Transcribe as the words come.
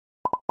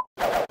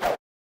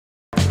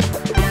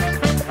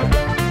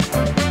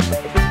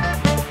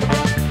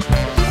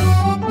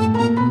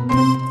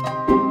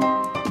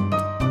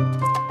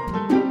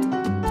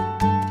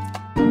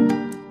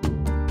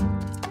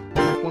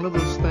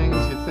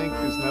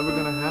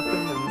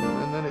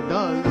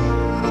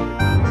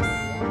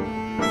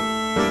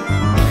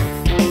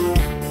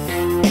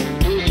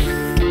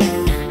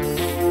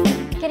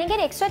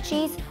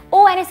cheese.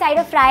 Oh, and a side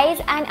of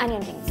fries and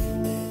onion rings.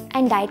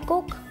 And Diet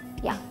Coke.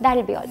 Yeah,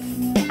 that'll be all.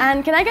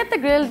 And can I get the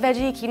grilled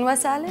veggie quinoa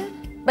salad?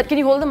 But can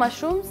you hold the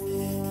mushrooms?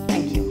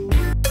 Thank you.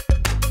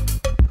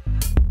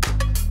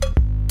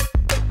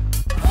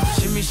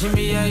 Shimmy,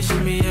 shimmy, yeah,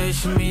 shimmy, yeah,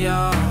 shimmy,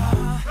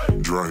 yeah.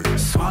 Drink.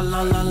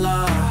 Swalla la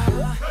la.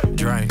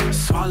 Drink.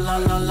 Swalla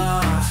la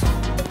la.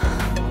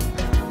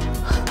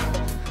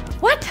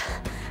 What?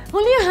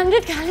 Only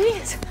 100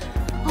 calories?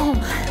 Oh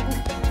man.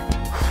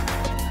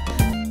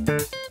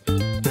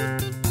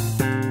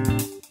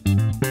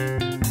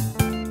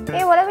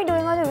 Hey, what are we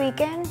doing on the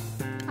weekend?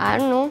 I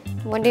don't know.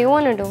 What do you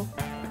want to do?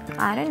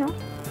 I don't know.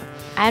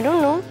 I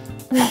don't know.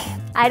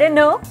 I don't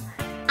know.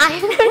 I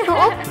don't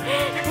know.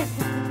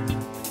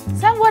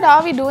 Sam, what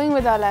are we doing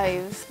with our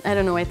lives? I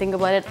don't know. I think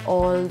about it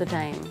all the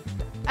time.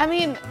 I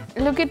mean,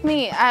 look at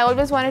me. I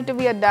always wanted to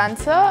be a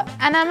dancer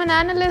and I'm an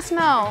analyst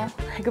now.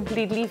 I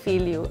completely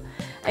feel you.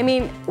 I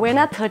mean, we're in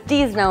our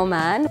 30s now,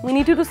 man. We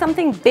need to do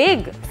something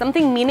big,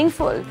 something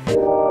meaningful.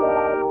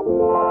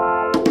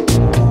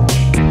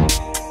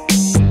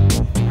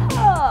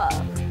 Oh.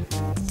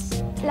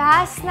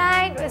 Last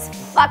night was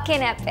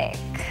fucking epic.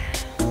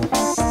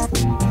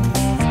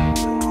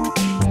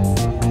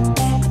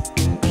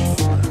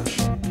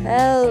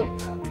 Help.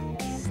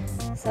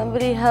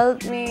 Somebody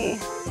help me.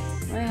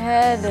 My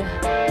head.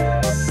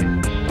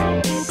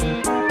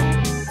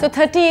 So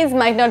 30s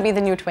might not be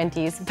the new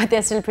 20s, but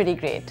they're still pretty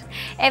great.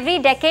 Every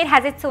decade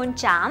has its own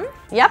charm.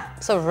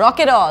 Yep, so rock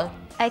it all.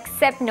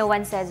 Except no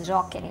one says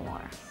rock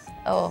anymore.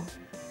 Oh.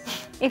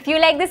 If you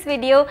like this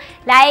video,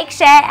 like,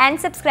 share and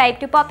subscribe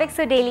to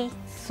POPxo Daily.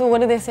 So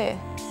what do they say?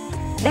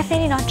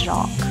 Definitely not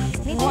rock.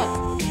 Maybe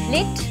What?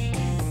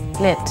 lit?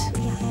 Lit.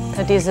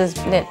 30s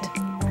is lit.